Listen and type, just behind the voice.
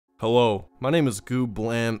Hello, my name is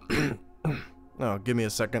Gooblam. Oh, give me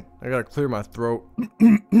a second. I gotta clear my throat.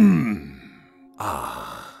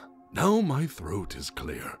 Now my throat is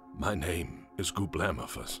clear. My name is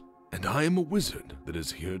Gooblamaphous, and I am a wizard that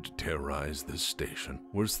is here to terrorize this station,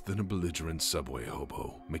 worse than a belligerent subway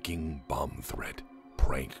hobo, making bomb threat,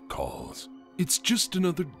 prank calls. It's just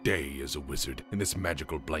another day as a wizard in this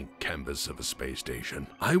magical blank canvas of a space station.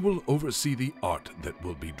 I will oversee the art that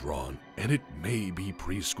will be drawn, and it may be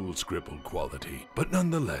preschool scribbled quality, but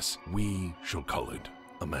nonetheless, we shall call it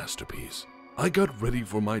a masterpiece. I got ready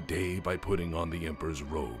for my day by putting on the Emperor's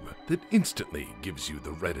robe that instantly gives you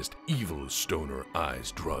the reddest evil stoner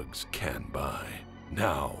eyes drugs can buy.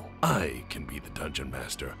 Now, I can be the dungeon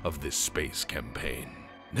master of this space campaign.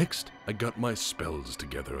 Next, I got my spells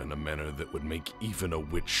together in a manner that would make even a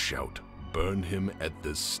witch shout, "Burn him at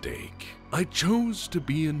the stake." I chose to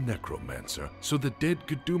be a necromancer so the dead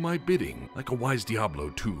could do my bidding, like a wise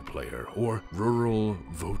Diablo 2 player or rural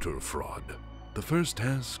voter fraud. The first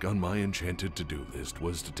task on my enchanted to-do list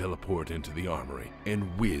was to teleport into the armory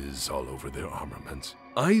and whiz all over their armaments.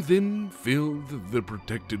 I then filled the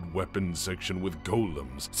protected weapons section with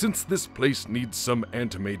golems, since this place needs some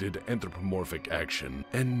animated anthropomorphic action.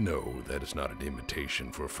 And no, that is not an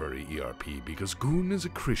imitation for furry ERP, because Goon is a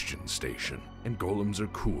Christian station, and golems are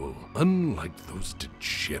cool, unlike those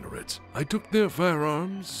degenerates. I took their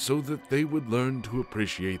firearms so that they would learn to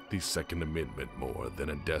appreciate the Second Amendment more than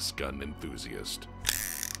a desk gun enthusiast.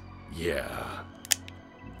 Yeah,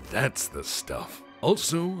 that's the stuff.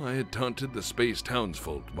 Also, I had taunted the space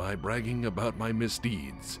townsfolk by bragging about my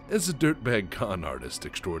misdeeds as a dirtbag con artist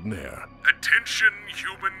extraordinaire. Attention,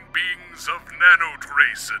 human beings of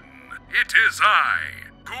Nanotracin. It is I,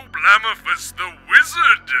 Gooblamaphous the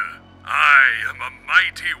Wizard. I am a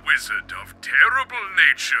mighty wizard of terrible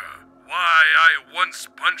nature. Why, I once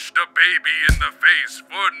punched a baby in the face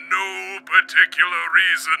for no particular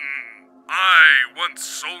reason. I once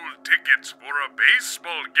sold tickets for a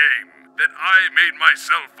baseball game that I made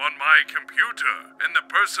myself on my computer, and the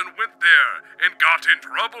person went there and got in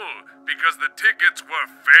trouble because the tickets were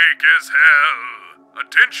fake as hell.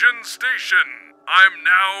 Attention station, I'm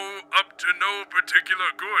now up to no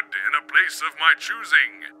particular good in a place of my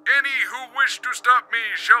choosing. Any who wish to stop me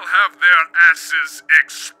shall have their asses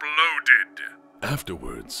exploded.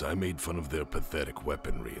 Afterwards, I made fun of their pathetic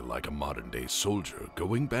weaponry like a modern-day soldier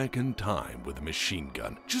going back in time with a machine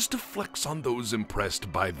gun, just to flex on those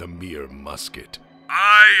impressed by the mere musket.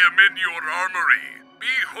 I am in your armory.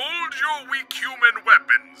 Behold your weak human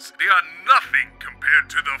weapons. They are nothing compared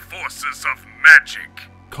to the forces of magic.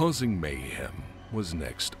 Causing mayhem was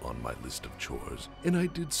next on my list of chores, and I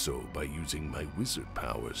did so by using my wizard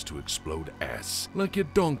powers to explode ass like a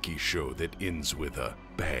donkey show that ends with a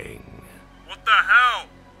bang. What the hell?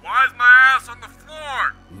 Why is my ass on the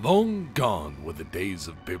floor? Long gone were the days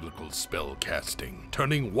of biblical spell casting.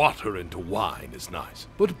 Turning water into wine is nice,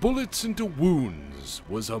 but bullets into wounds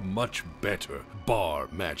was a much better bar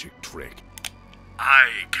magic trick. I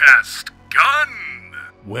cast gun!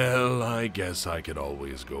 Well, I guess I could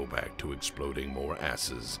always go back to exploding more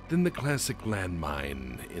asses than the classic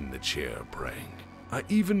landmine in the chair prank. I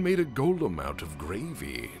even made a golem out of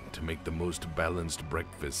gravy to make the most balanced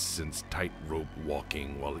breakfast since tightrope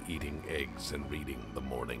walking while eating eggs and reading the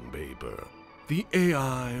morning paper. The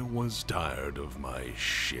AI was tired of my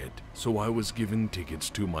shit, so I was given tickets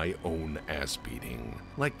to my own ass beating,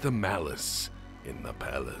 like the malice in the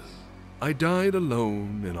palace. I died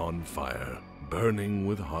alone and on fire, burning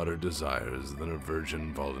with hotter desires than a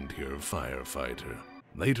virgin volunteer firefighter.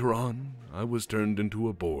 Later on, I was turned into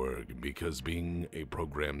a Borg because being a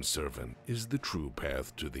programmed servant is the true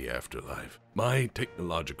path to the afterlife. My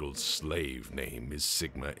technological slave name is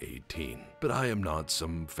Sigma 18, but I am not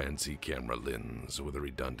some fancy camera lens with a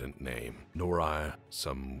redundant name, nor I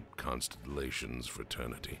some Constellations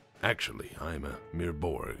fraternity. Actually, I'm a mere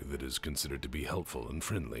Borg that is considered to be helpful and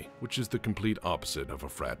friendly, which is the complete opposite of a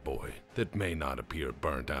frat boy that may not appear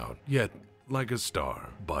burnt out, yet like a star,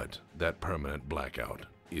 but that permanent blackout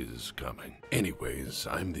is coming. Anyways,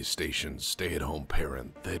 I'm the station's stay-at-home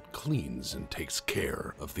parent that cleans and takes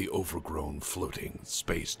care of the overgrown floating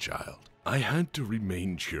space child. I had to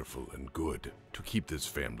remain cheerful and good to keep this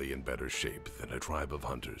family in better shape than a tribe of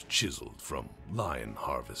hunters chiseled from lion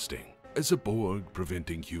harvesting. As a Borg,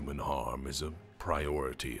 preventing human harm is a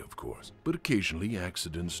priority, of course, but occasionally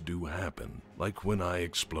accidents do happen, like when I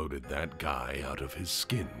exploded that guy out of his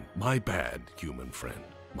skin. My bad, human friend.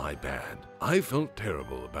 My bad. I felt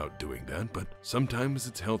terrible about doing that, but sometimes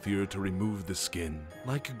it's healthier to remove the skin,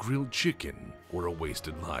 like a grilled chicken, or a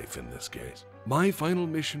wasted life in this case. My final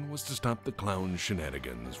mission was to stop the clown's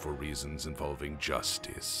shenanigans for reasons involving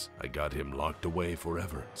justice. I got him locked away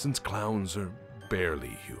forever, since clowns are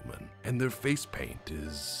barely human, and their face paint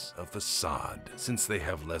is a facade, since they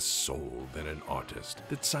have less soul than an artist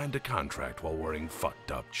that signed a contract while wearing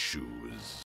fucked up shoes.